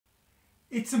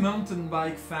It's a mountain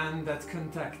bike fan that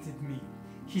contacted me.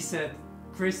 He said,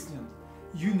 "Christian,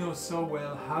 you know so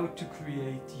well how to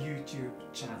create YouTube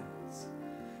channels.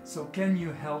 So can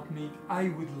you help me? I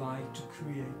would like to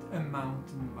create a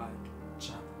mountain bike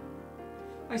channel."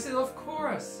 I said, of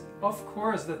course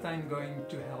that I'm going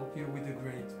to help you with a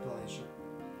great pleasure.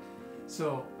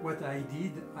 So what I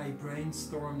did, I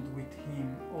brainstormed with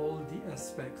him all the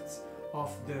aspects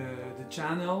of the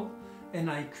channel, and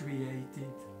I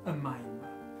created a mind map.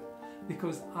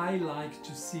 Because I like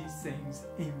to see things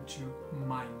into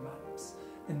mind maps.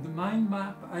 And the mind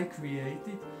map I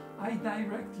created, I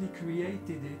directly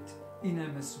created it in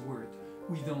MS Word.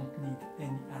 We don't need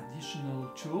any additional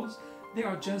tools. There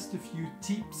are just a few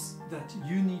tips that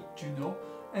you need to know,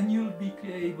 and you'll be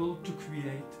able to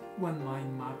create one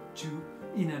mind map too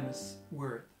in MS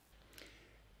Word.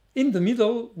 In the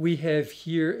middle, we have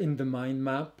here in the mind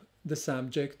map the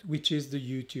subject, which is the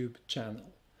YouTube channel.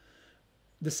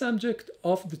 The subject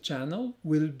of the channel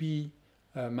will be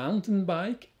a mountain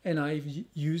bike, and I've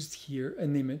used here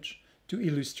an image to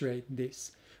illustrate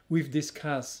this. We've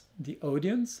discussed the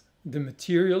audience, the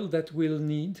material that we'll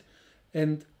need,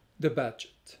 and the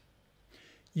budget.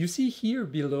 You see here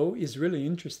below is really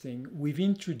interesting. We've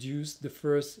introduced the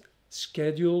first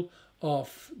schedule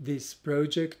of this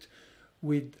project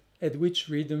at which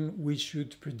rhythm we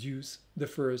should produce the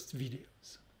first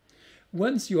videos.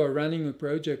 Once you are running a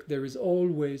project, there is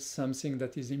always something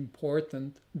that is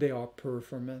important. They are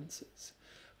performances.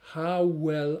 How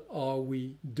well are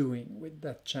we doing with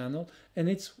that channel? And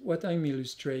it's what I'm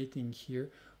illustrating here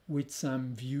with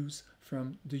some views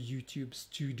from the YouTube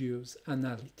Studios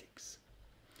analytics.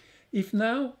 If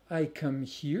now I come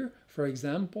here, for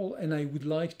example, and I would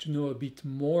like to know a bit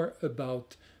more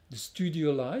about the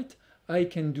Studio Light, I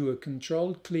can do a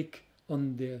control click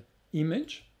on the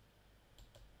image,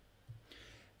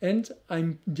 and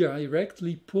I'm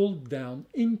directly pulled down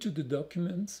into the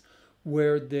documents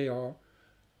where there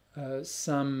are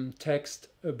some text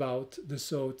about the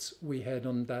thoughts we had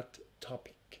on that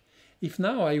topic. If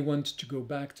now I want to go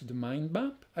back to the mind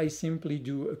map, I simply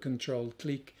do a control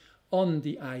click on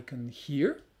the icon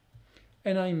here,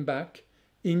 and I'm back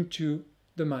into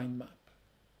the mind map.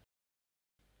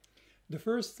 The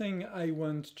first thing I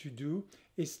want to do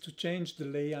is to change the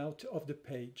layout of the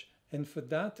page. And for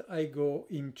that, I go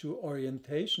into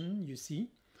orientation, you see,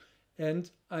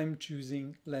 and I'm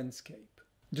choosing landscape.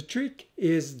 The trick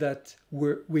is that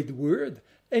with Word,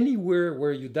 anywhere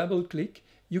where you double click,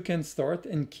 you can start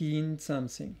and key in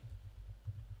something.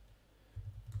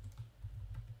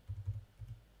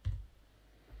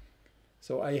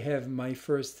 So I have my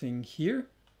first thing here,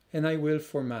 and I will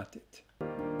format it.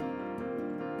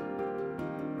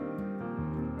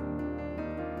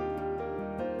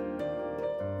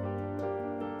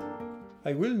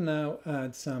 I will now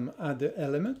add some other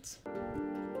elements.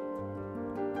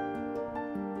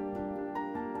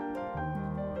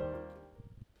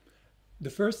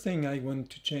 The first thing I want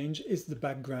to change is the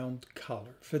background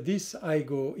color. For this, I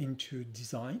go into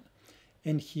Design,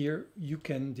 and here you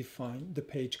can define the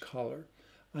page color.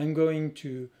 I'm going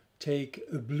to take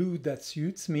a blue that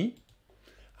suits me.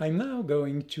 I'm now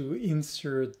going to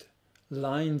insert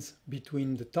lines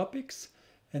between the topics.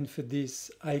 And for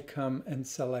this, I come and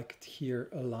select here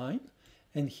a line.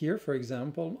 And here, for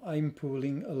example, I'm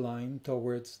pulling a line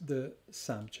towards the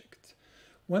subject.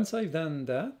 Once I've done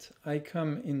that, I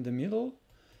come in the middle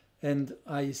and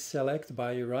I select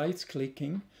by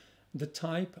right-clicking the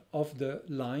type of the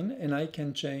line, and I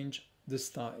can change the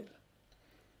style.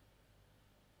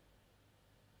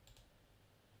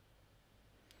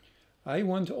 I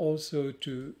want also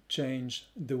to change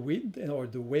the width or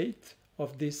the weight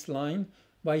of this line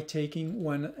by taking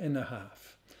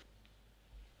 1.5.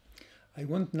 I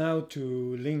want now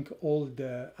to link all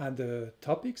the other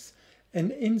topics,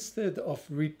 and instead of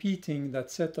repeating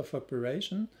that set of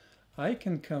operation, I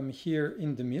can come here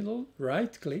in the middle,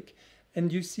 right click,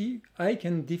 and you see I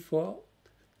can default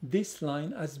this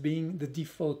line as being the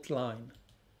default line.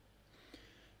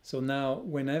 So now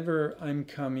whenever I'm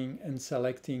coming and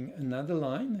selecting another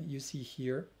line, you see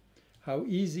here how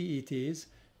easy it is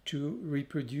to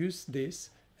reproduce this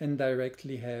and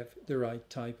directly have the right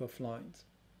type of lines.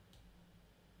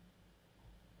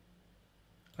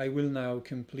 I will now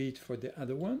complete for the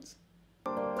other ones.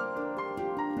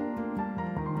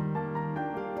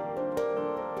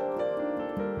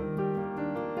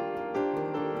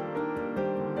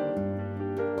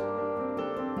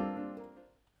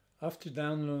 After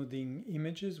downloading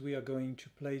images, we are going to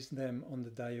place them on the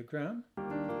diagram.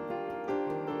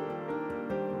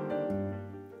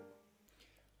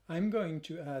 I'm going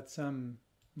to add some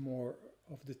more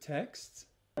of the text.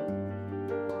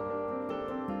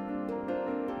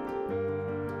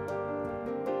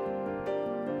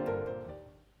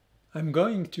 I'm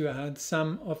going to add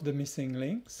some of the missing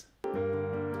links.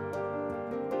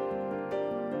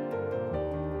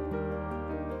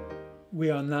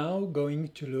 We are now going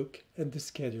to look at the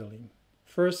scheduling.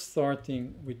 First,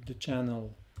 starting with the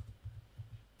channel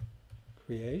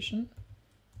creation.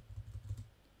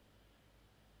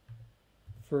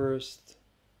 First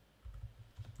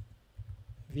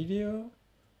video,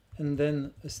 and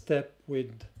then a step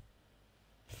with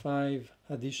 5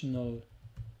 additional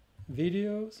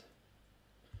videos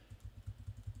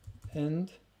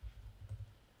and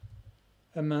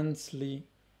a monthly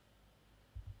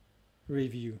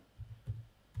review.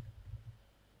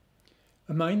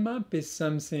 A mind map is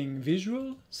something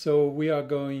visual, so we are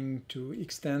going to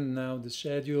extend now the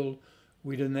schedule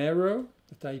with an arrow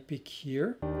that I pick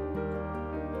here.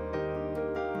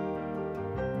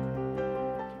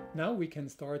 Now we can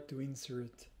start to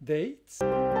insert dates.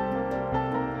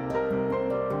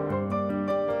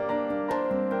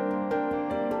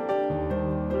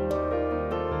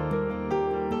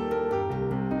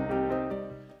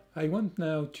 I want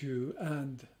now to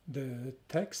add the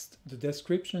text, the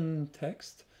description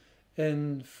text,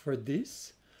 and for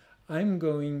this I'm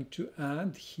going to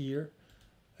add here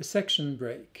a section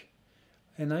break,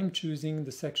 and I'm choosing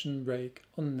the section break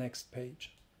on the next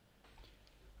page.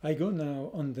 I go now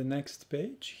on the next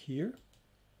page here,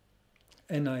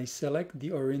 and I select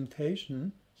the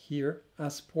orientation here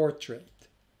as portrait.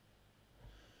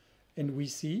 And we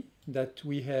see that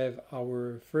we have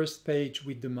our first page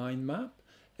with the mind map,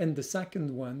 and the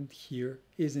second one here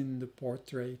is in the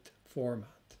portrait format.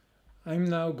 I'm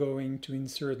now going to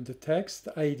insert the text.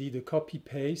 I did a copy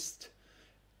paste,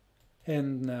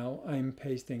 and now I'm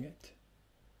pasting it.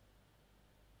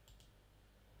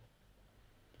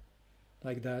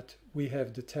 Like that, we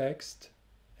have the text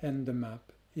and the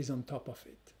map is on top of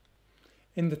it.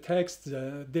 In the text,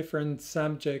 different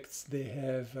subjects, they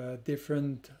have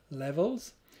different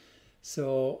levels.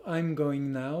 So I'm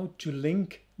going now to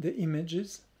link the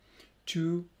images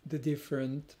to the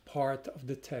different part of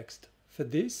the text. For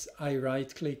this, I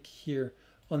right-click here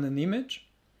on an image,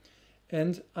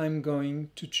 and I'm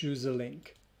going to choose a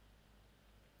link.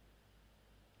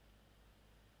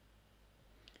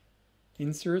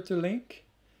 Insert a link,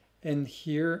 and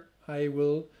here I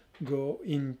will go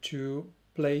into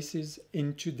places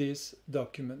into this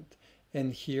document,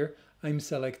 and here I'm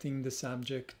selecting the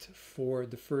subject for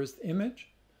the first image.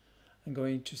 I'm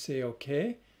going to say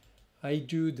OK. I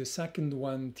do the second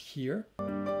one here,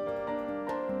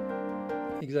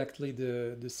 exactly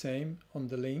the same on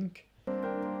the link,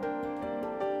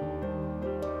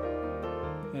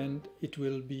 and it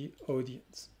will be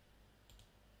audience.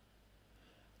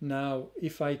 Now,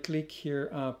 if I click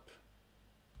here up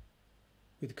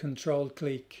with control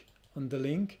click on the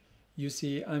link, you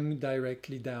see I'm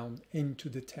directly down into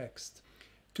the text.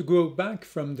 To go back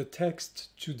from the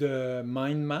text to the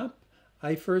mind map,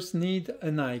 I first need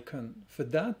an icon. For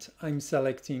that, I'm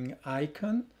selecting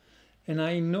icon, and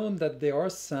I know that there are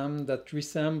some that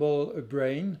resemble a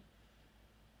brain.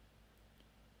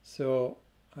 So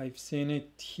I've seen it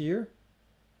here.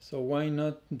 So why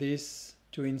not this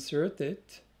to insert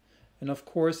it? And of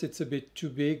course it's a bit too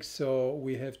big, so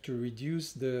we have to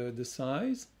reduce the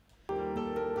size. And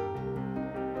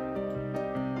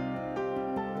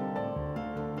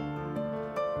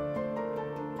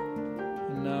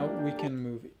now we can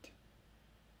move it.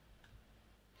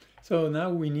 So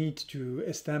now we need to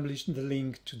establish the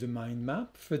link to the mind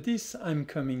map. For this, I'm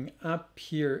coming up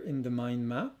here in the mind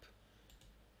map,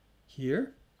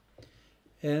 here,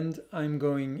 and I'm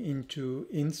going into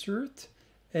insert,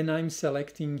 and I'm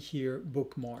selecting here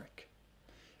bookmark,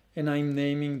 and I'm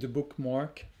naming the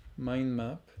bookmark mind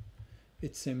map.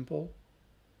 It's simple,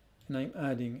 and I'm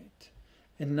adding it.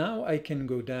 And now I can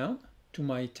go down to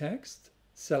my text,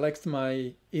 select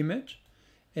my image,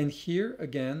 and here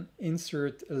again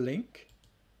insert a link,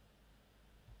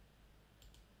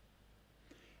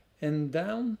 and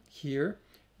down here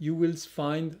you will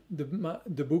find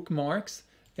the bookmarks,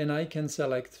 and I can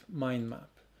select mind map.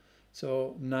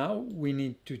 So now we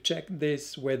need to check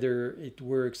this whether it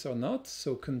works or not.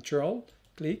 So control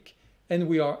click, and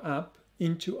we are up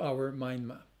into our mind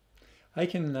map. I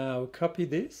can now copy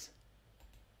this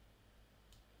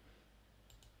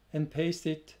and paste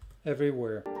it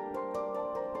everywhere.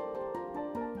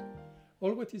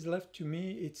 All what is left to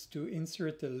me is to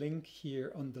insert a link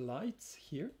here on the lights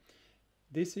here.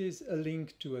 This is a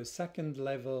link to a second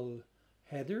level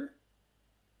header.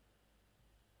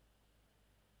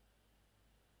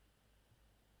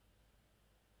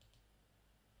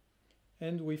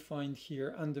 And we find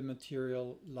here under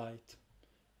material light.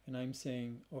 And I'm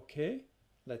saying, okay,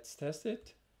 let's test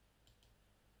it.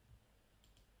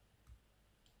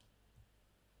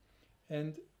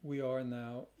 and we are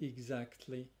now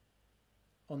exactly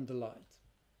on the light.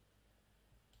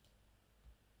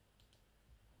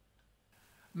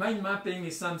 Mind mapping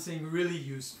is something really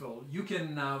useful. You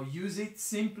can now use it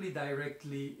simply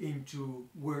directly into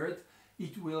Word.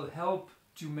 It will help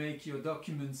to make your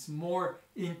documents more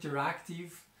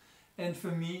interactive, and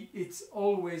for me it's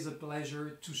always a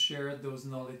pleasure to share those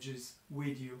knowledges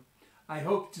with you. I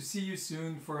hope to see you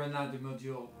soon for another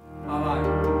module. Bye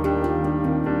bye!